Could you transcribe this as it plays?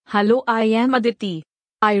Hello, I am Aditi.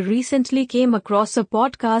 I recently came across a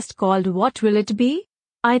podcast called What Will It Be?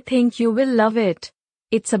 I think you will love it.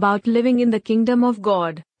 It's about living in the kingdom of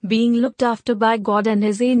God, being looked after by God and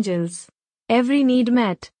His angels. Every need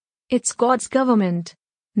met. It's God's government,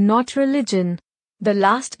 not religion. The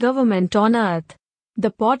last government on earth.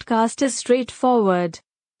 The podcast is straightforward.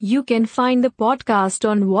 You can find the podcast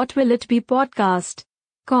on What Will It Be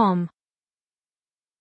podcast.com.